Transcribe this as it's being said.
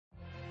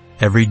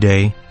Every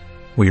day,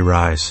 we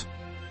rise,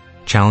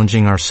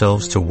 challenging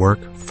ourselves to work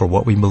for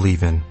what we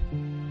believe in.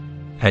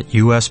 At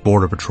U.S.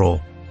 Border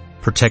Patrol,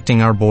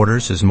 protecting our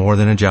borders is more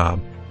than a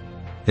job.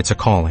 It's a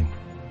calling.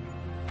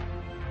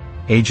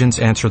 Agents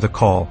answer the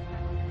call,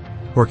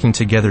 working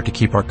together to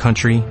keep our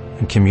country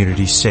and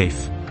communities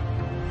safe.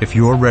 If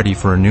you are ready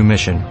for a new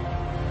mission,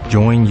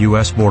 join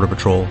U.S. Border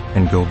Patrol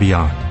and go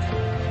beyond.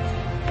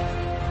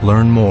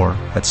 Learn more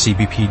at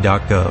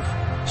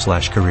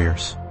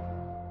cbp.gov/careers.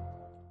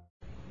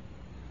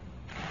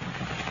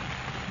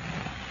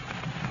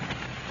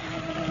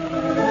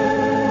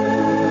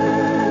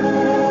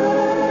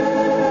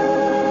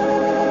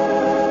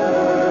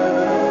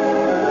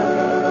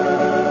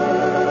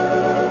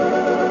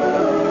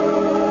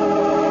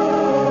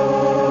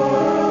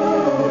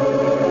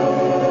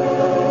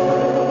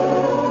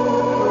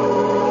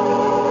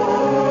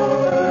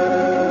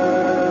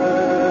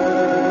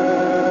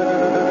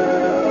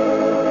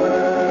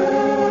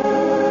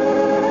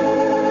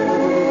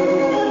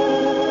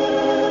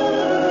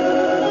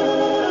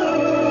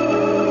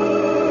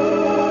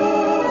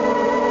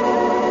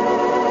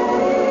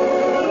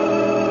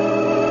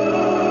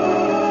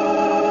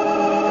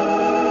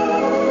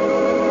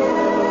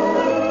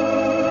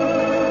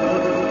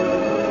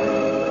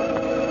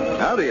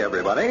 Howdy,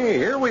 everybody.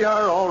 Here we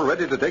are, all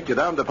ready to take you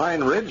down to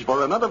Pine Ridge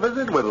for another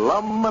visit with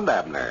Lum and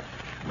Abner.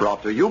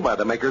 Brought to you by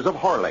the makers of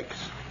Horlicks,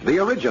 the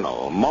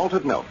original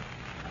malted milk.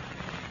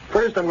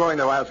 First, I'm going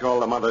to ask all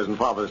the mothers and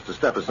fathers to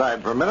step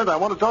aside for a minute. I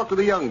want to talk to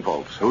the young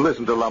folks who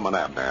listen to Lum and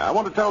Abner. I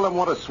want to tell them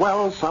what a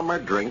swell summer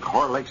drink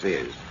Horlicks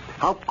is,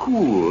 how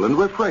cool and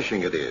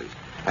refreshing it is,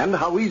 and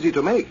how easy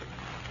to make.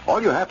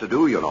 All you have to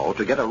do,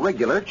 to get a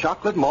regular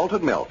chocolate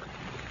malted milk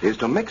is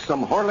to mix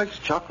some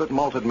Horlicks chocolate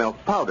malted milk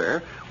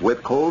powder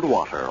with cold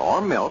water or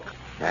milk,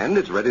 and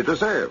it's ready to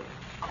serve.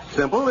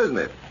 Simple, isn't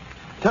it?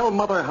 Tell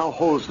Mother how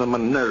wholesome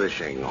and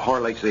nourishing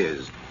Horlicks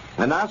is,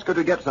 and ask her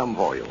to get some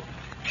for you.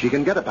 She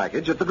can get a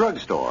package at the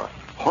drugstore,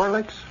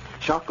 Horlicks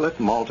chocolate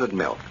malted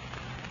milk.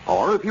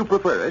 Or if you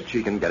prefer it,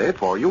 she can get it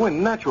for you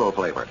in natural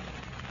flavor.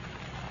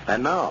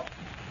 And now,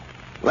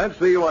 let's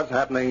see what's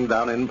happening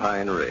down in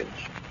Pine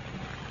Ridge.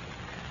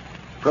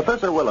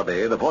 Professor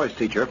Willoughby, the voice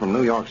teacher from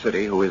New York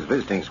City who is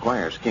visiting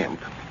Squire Skimp,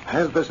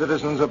 has the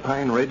citizens of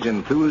Pine Ridge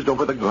enthused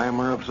over the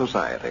glamour of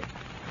society.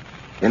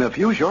 In a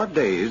few short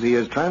days, he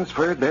has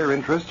transferred their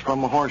interests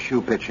from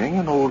horseshoe pitching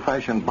and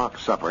old-fashioned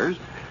box suppers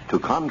to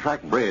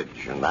contract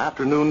bridge and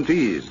afternoon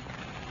teas.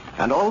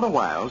 And all the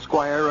while,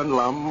 Squire and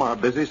Lum are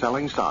busy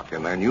selling stock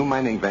in their new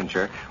mining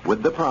venture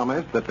with the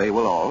promise that they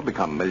will all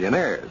become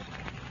millionaires.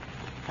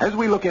 As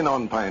we look in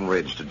on Pine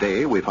Ridge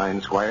today, we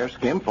find Squire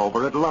Skimp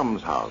over at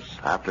Lum's house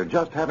after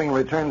just having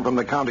returned from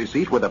the county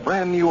seat with a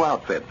brand new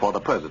outfit for the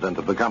president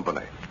of the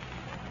company.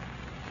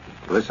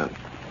 Listen.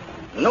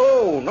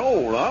 No,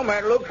 Lum,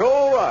 that looks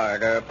all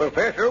right.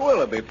 Professor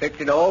Willoughby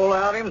picked it all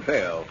out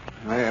himself.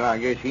 Well, I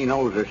guess he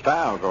knows the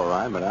styles all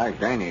right, but I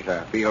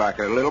feel like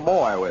a little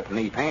boy with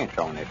neat pants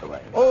on this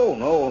way. Oh,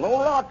 no,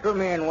 lots of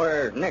men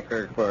wear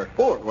knickers for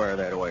sport wear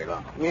that way,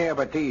 Lum. Yeah,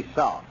 but these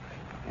socks,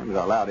 them was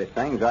the loudest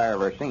things I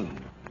ever seen.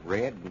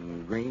 Red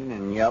and green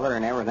and yellow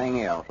and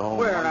everything else. Oh,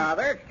 well, now,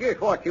 that's just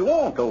what you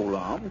want, old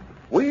Lum.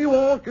 We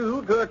want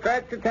you to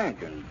attract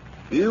attention.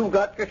 You've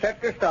got to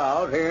set the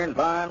styles here in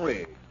Pine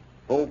Ridge.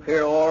 Folks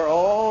here are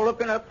all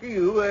looking up to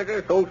you as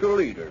a social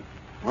leader.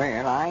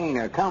 Well, I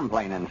ain't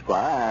complaining,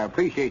 Squire. I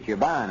appreciate you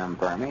buying them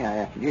for me.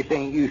 I just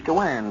ain't used to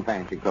wearing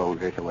fancy clothes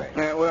this way.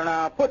 Well,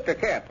 now, put the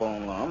cap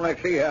on, Lum.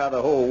 Let's see how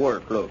the whole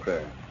work looks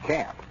there.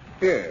 Cap?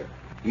 Yes.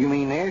 You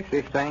mean this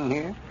thing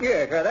here?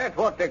 Yes, that's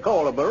what they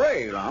call a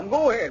beret, Lum.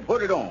 Go ahead,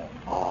 put it on.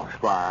 Oh,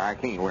 Squire, I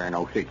can't wear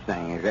no such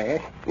thing as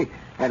that.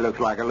 That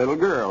looks like a little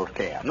girl's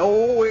cap.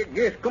 No, it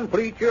just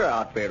completes your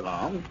outfit,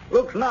 Lum.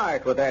 Looks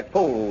nice with that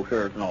polo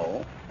shirt and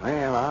all.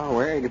 Well, I'll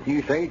wear it if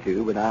you say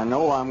to, but I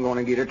know I'm going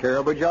to get a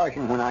terrible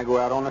joshing when I go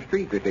out on the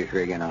street with this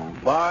rigging on.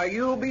 Why,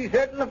 you'll be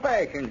setting the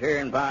fashions here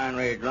in Pine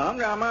Ridge, Lum.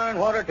 Now, mind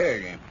what I tell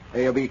you.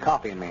 They'll be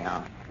copying me,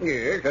 huh?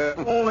 Yes,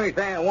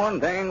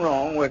 one thing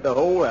wrong with the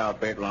whole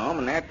outfit, Lum,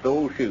 and that's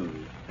those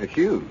shoes. The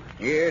shoes?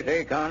 Yes,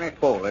 they kind of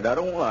spoiled. I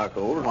don't like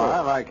those. Well, I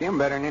like them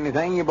better than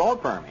anything you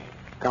bought for me.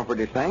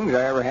 Comfortest things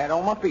I ever had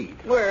on my feet.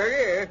 Well,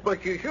 yes,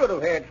 but you should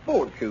have had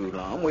sports shoes,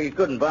 Lum. We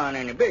couldn't find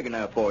any big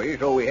enough for you,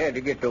 so we had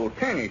to get those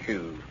tennis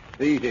shoes.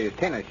 These is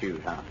tennis shoes,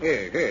 huh?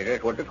 Yes,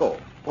 that's what they're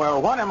called.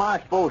 Well, what am I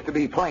supposed to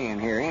be playing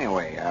here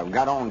anyway? I've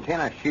got on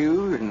tennis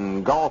shoes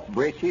and golf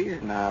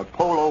breeches and a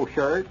polo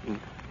shirt. And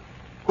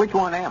which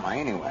one am I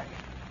anyway?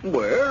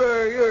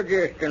 Well, you're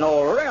just an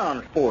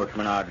all-around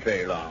sportsman, I'd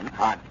say, Lum.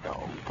 Hot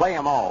dog. Play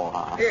 'em all,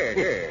 huh?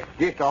 Yes.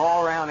 Just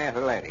all-around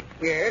athletic.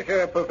 Yes,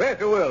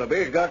 Professor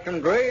Willoughby's got some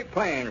great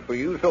plans for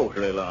you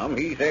socially, Lum.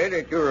 He said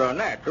that you're a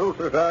natural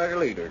society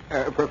leader.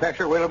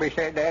 Professor Willoughby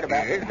said that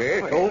about you?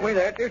 Yes, told me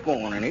that this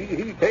morning.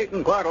 He's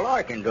taken quite a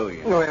liking to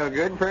you. Well,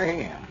 good for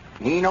him.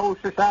 He knows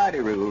society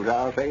rules,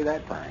 I'll say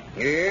that for him.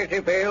 Yes,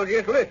 if they'll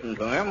just listen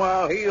to him,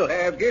 well, he'll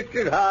have just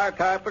as high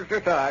type of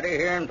society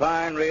here in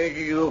Pine Ridge as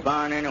you'll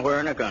find anywhere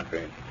in the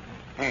country.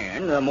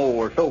 And the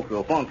more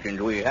social functions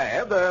we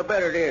have, the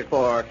better it is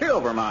for our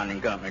silver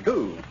mining company,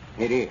 too.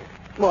 It is.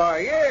 Why,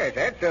 yes,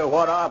 that's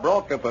what I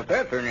brought the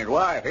professor and his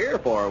wife here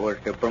for, was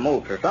to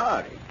promote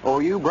society. Oh,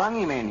 you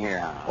brung him in here,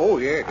 huh? Oh,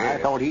 yes, I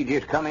yes. thought he'd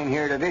just come in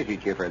here to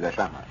visit you for the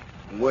summer.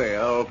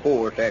 Well, of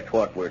course, that's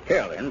what we're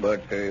telling,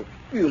 but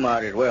you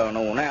might as well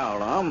know now,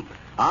 Lum.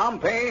 I'm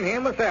paying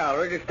him a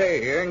salary to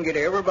stay here and get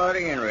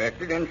everybody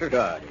interested in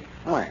society.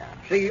 Well,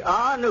 See,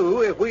 I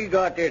knew if we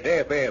got this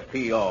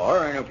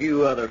FFPR and a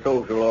few other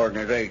social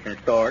organizations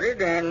started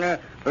and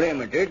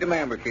limited the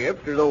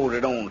memberships to those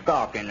that own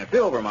stock in the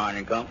silver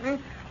mining company,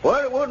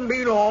 well, it wouldn't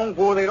be long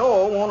before they'd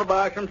all want to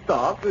buy some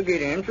stock to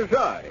get in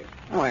society.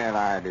 well,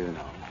 I do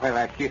know. Well,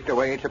 that's just the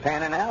way it's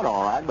a-panning out,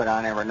 all right, but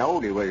I never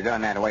knowed it was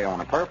done that way on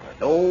a purpose.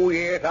 Oh,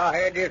 yes, I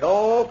had this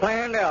all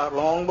planned out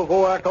long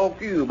before I talked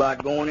to you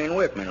about going in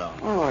with me, Lum.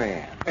 Oh,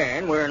 yeah.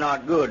 And we're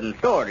not good and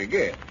started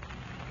yet.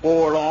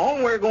 Before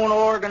long, we're going to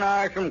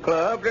organize some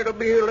clubs that'll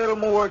be a little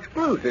more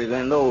exclusive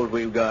than those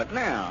we've got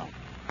now.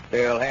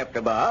 They'll have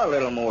to buy a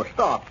little more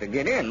stock to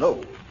get in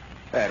those.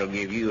 That'll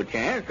give you a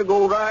chance to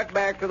go right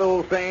back to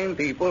those same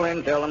people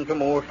and sell them some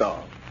more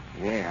stock.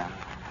 Yeah.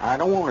 I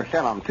don't want to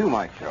sell them too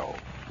much, though.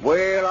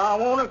 Well, I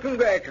want to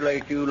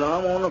congratulate you,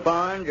 Lum, on the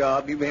fine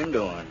job you've been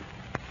doing.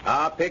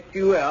 I picked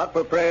you out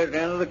for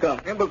president of the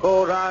company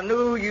because I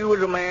knew you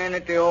was a man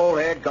that they all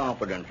had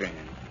confidence in.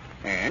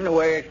 And the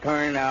way it's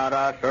turning out,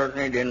 I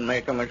certainly didn't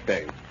make a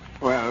mistake.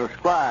 Well,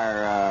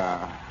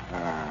 Squire,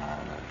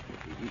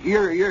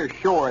 you're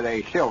sure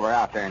there's silver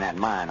out there in that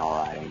mine,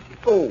 all right, ain't you?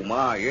 Oh,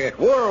 my, yes,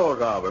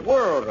 worlds of it,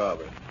 worlds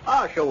of it.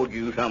 I showed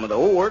you some of the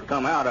ore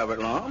come out of it,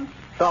 Lum.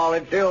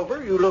 Solid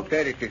silver, you looked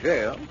at it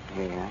yourself.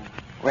 Yeah.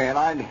 Well,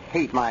 I'd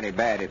hate mighty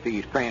bad if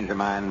these friends of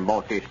mine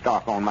bought this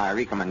stock on my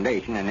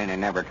recommendation and then it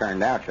never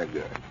turned out so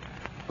good.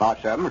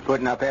 Lots of them's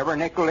putting up every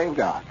nickel they've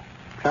got.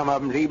 Some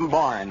of them's even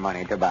borrowing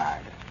money to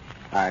buy it.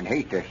 I'd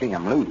hate to see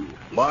them lose.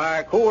 Why,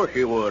 of course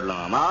you would,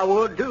 Lum. I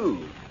would,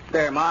 too.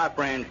 They're my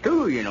friends,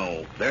 too, you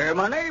know. They're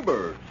my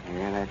neighbors.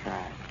 Yeah, that's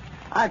right.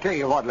 I tell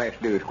you what let's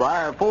do,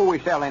 Squire. Before we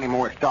sell any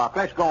more stock,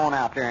 let's go on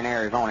out there in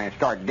Arizona and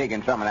start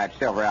digging some of that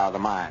silver out of the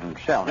mine and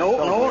selling it.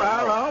 No,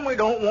 now, Lum, we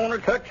don't want to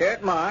touch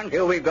that mine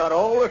till we've got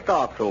all the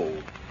stock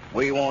sold.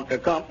 We want the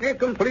company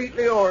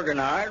completely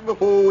organized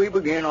before we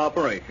begin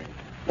operations.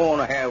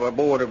 Want to have a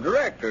board of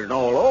directors and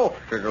all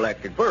officers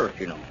elected first,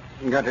 you know.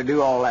 You got to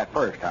do all that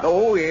first, huh?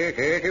 Oh, yes,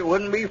 it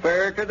wouldn't be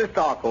fair to the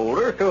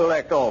stockholders to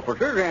elect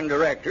officers and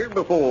directors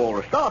before all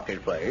the stock is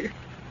placed,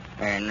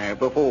 and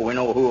before we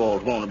know who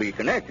all's going to be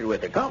connected with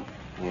the company.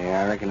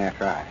 Yeah, I reckon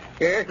that's right.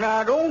 Yes,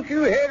 now, don't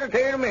you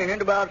hesitate a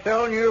minute about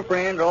selling your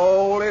friends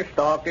all this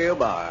stock they'll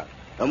buy.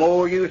 The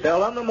more you sell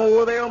them, the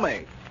more they'll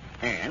make,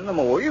 and the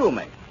more you'll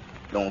make.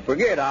 Don't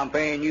forget, I'm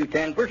paying you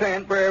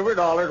 10% for every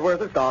dollar's worth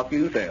of stock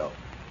you sell.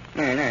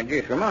 And that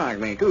just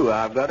reminds me, too,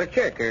 I've got a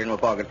check here in my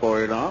pocket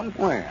for you, Lum.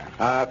 Where?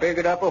 I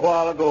figured up a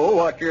while ago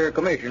what your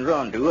commission's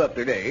run to up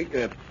to date.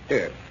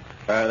 Here.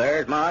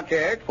 There's my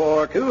check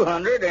for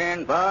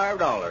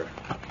 $205.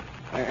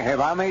 Have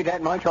I made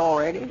that much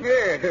already?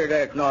 Yes, sir,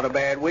 that's not a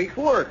bad week's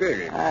work,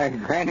 is it?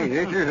 Granny,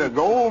 this is a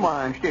gold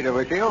mine instead of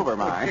a silver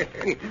mine.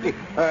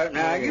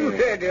 Now, you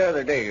said the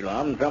other day,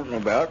 Lum, something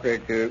about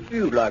that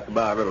you'd like to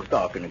buy a little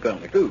stock in the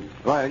company, too.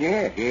 Well,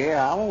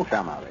 yeah, I want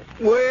some of it.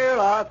 Well,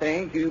 I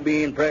think you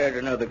being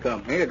president of the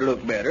company, it'd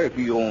look better if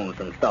you owned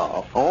some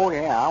stock. Oh,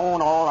 yeah, I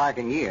want all I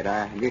can get.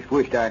 I just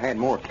wished I had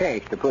more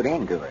cash to put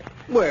into it.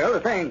 Well,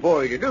 the thing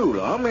for you to do,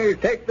 Lum, is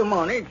take the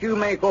money that you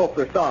make off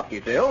the stock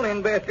you sell and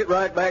invest it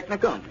right back in the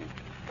company.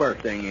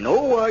 First thing you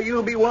know,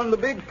 you'll be one of the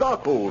big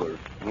stockholders.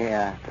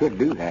 Yeah, I could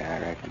do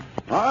that, I reckon.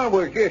 I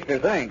was just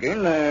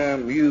a-thinking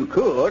you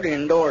could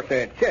endorse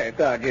that check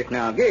I just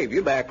now gave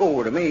you back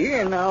over to me,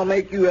 and I'll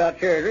make you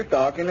outshare the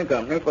stock in the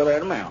company for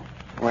that amount.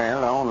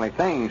 Well, the only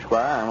thing,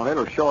 Squire, I'm a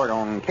little short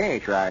on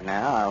cash right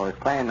now. I was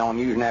planning on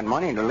using that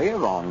money to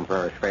live on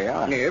for a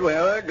spell. Yeah,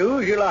 well, do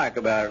as you like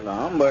about it,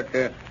 Lum, but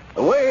the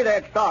way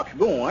that stock's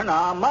going,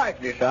 I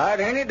might decide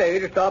any day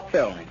to stop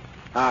selling it.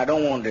 I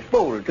don't want to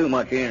dispose of too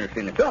much interest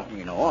in the company,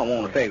 you know. I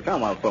want to save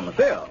some of it for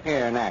myself.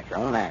 Yeah,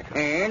 natural.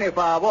 And if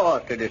I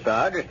was to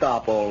decide to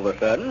stop all of a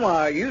sudden,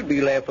 why, you'd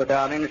be left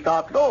without any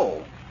stock at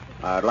all.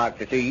 I'd like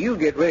to see you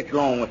get rich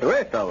along with the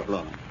rest of us,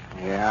 Lum.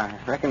 Yeah,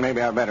 I reckon maybe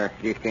I better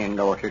just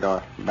endorse it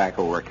or back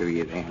over to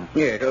you then.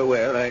 Yes,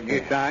 well,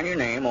 just sign your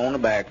name on the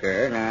back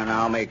there, and then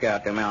I'll make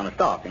out the amount of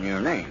stock in your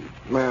name.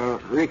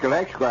 Well,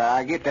 recollect, Squire,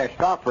 I get that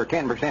stock for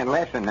 10%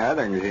 less than the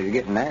others is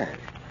getting theirs.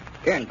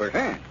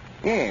 10%?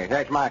 Yes,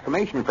 that's my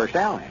commission for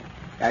selling.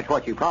 That's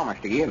what you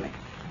promised to give me.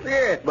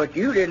 Yes, but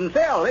you didn't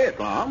sell this,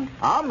 Lum.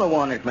 I'm the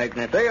one that's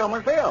making the sale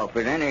myself.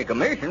 If there's any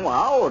commission, well,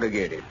 I ought to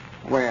get it.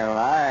 Well,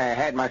 I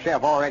had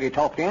myself already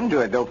talked into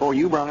it, though, before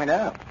you brung it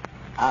up.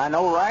 I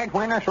know right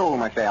when I sold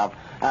myself.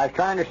 I was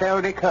trying to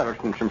sell Dick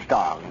Huddleston some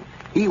stock.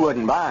 He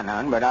wouldn't buy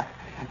none, but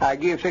I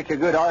give such a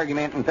good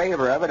argument in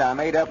favor of it, I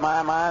made up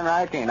my mind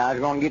right then. I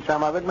was going to get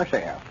some of it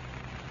myself.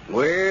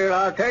 Well,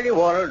 I'll tell you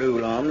what I'll do,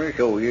 Lum, to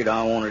show you that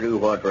I want to do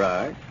what's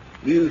right.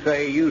 You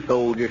say you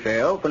sold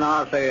yourself, and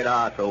I'll say that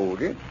I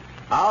sold you.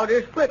 I'll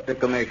just split the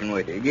commission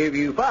with you, give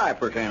you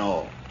 5%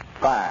 off.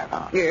 5,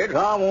 huh? Yes,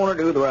 I want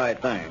to do the right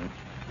thing.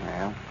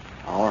 Well,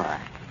 all right.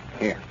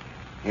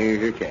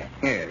 Here's your check.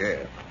 Yes.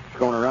 It's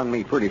going to run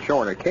me pretty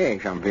short of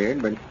cash, I'm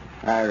feared, but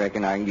I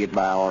reckon I can get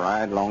by all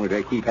right as long as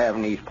they keep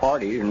having these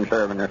parties and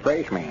serving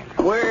refreshments.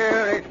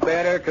 Well, it's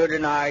better to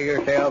deny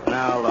yourself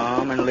now,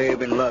 Lum, and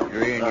live in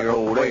luxury in your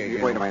old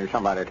age. Wait a minute,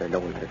 somebody at the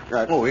door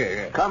there. Oh,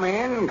 yeah. Come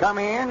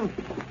in.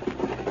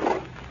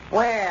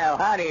 Well,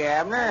 howdy,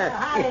 Abner.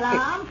 Howdy,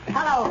 Lum.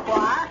 Hello,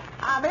 Squire.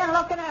 I've been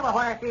looking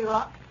everywhere for you.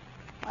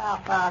 Well,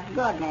 for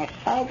goodness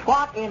sakes,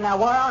 what in the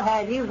world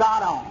have you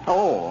got on?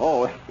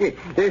 Oh,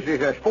 this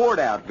is a sport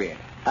outfit.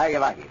 How you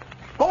like it?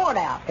 Sport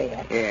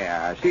outfit?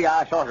 Yeah, see,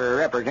 I sort of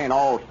represent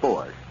all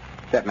sports,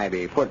 except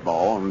maybe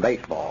football and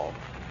baseball.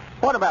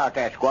 What about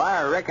that,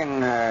 Squire? I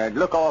reckon it'd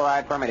look all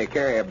right for me to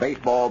carry a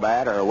baseball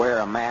bat or wear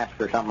a mask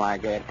or something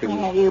like that, too.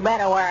 Yeah, you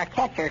better wear a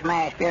catcher's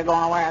mask if you're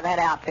going to wear that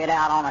outfit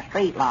out on the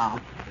street,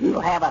 Lum.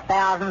 You'll have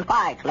 1,000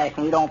 fights lest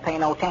you don't pay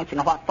no attention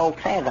to what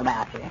folks says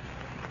about you.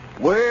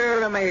 Well,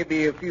 there may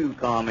be a few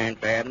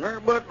comments, Abner,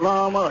 but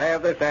Lum will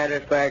have the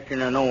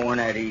satisfaction of knowing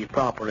that he's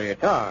properly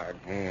attired.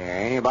 Yeah,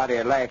 anybody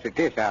that laughs at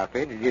this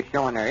outfit is just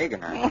showing their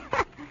ignorance.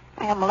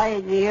 Them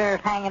legs of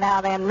yours hanging out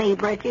of them knee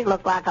breeches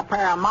look like a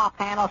pair of mop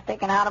handles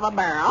sticking out of a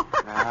barrel.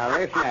 Now,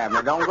 listen,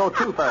 Abner, don't go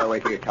too far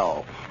with your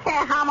talk.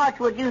 Yeah, how much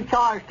would you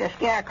charge to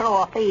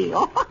scarecrow a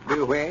field?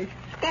 Do which?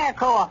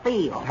 Scarecrow a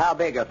field. How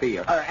big a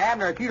field?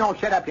 Abner, if you don't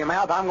shut up your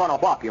mouth, I'm going to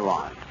whop you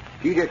on.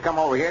 If you just come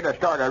over here to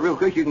start a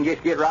ruckus, you can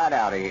just get right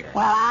out of here.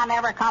 Well, I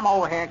never come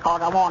over here 'cause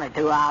I wanted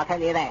to, I'll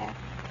tell you that.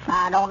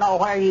 I don't know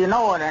whether you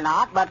know it or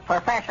not, but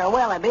Professor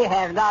Willoughby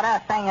has got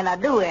us singing a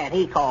duet,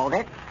 he called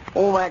it,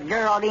 over at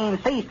Geraldine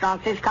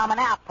Seastrunk's coming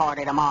out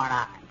party tomorrow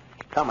night.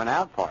 Coming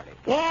out party?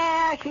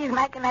 Yeah, she's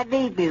making a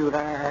debut,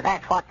 or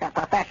that's what the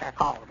professor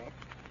called it.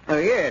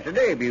 Yes, a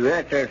debut.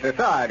 That's a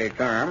society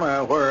term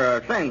where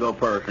a single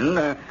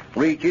person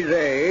reaches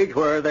age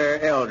where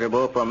they're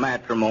eligible for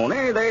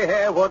matrimony. They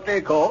have what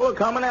they call a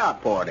coming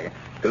out party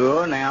to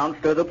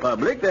announce to the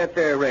public that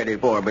they're ready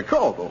for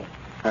betrothal.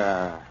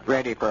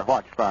 Ready for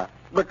what, Spot?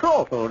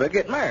 Betrothal, to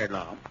get married,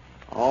 Lum.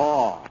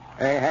 Oh,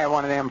 they have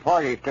one of them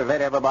parties to let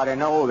everybody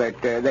know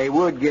that they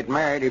would get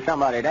married if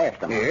somebody'd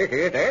asked them.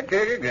 Yes, that's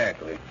it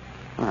exactly.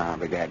 Oh,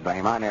 but that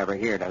blame, I never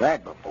heard of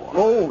that before.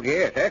 Oh,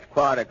 yes, that's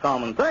quite a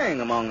common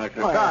thing among the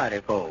society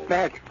folks.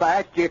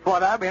 That's just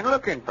what I've been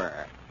looking for.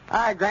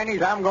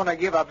 Grannies, I'm going to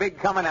give a big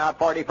coming-out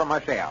party for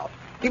myself.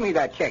 Give me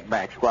that check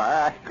back,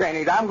 Squire.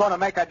 Grannies, I'm going to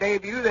make a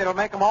debut that'll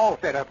make them all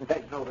sit up and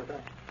take notice.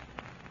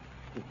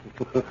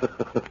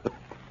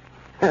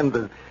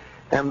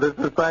 And the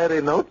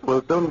Society notes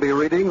will soon be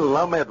reading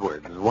Lum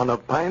Edwards, one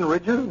of Pine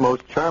Ridge's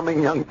most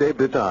charming young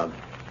debutantes.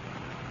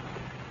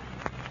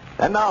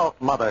 And now,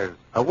 mothers,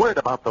 a word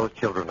about those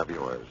children of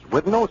yours.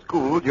 With no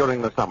school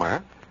during the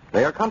summer,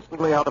 they are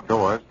constantly out of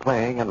doors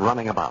playing and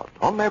running about,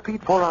 on their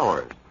feet for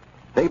hours.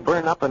 They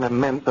burn up an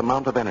immense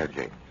amount of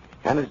energy.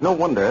 And it's no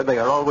wonder they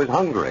are always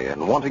hungry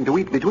and wanting to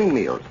eat between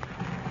meals.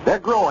 They're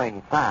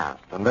growing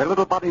fast, and their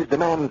little bodies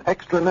demand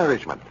extra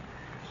nourishment.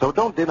 So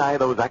don't deny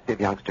those active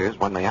youngsters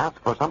when they ask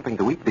for something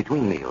to eat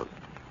between meals.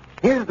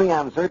 Here's the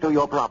answer to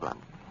your problem.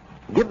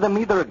 Give them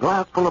either a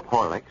glass full of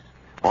Horlicks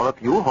or a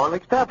few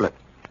Horlicks tablets.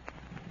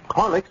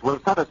 Horlicks will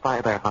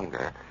satisfy their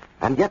hunger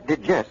and yet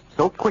digest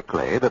so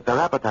quickly that their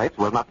appetites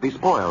will not be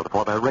spoiled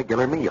for their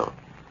regular meal.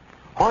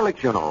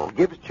 Horlicks, you know,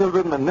 gives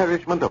children the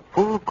nourishment of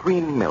full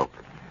cream milk,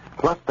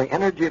 plus the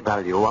energy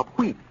value of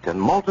wheat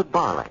and malted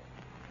barley.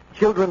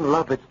 Children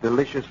love its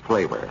delicious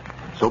flavor,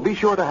 so be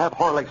sure to have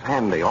Horlicks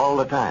handy all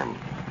the time.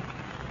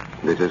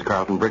 This is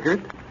Carlton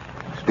Brickert,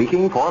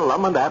 speaking for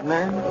Lum and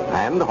Abner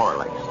and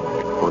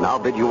Horlicks, who now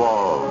bid you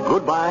all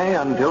goodbye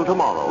until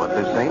tomorrow at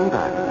the same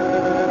time.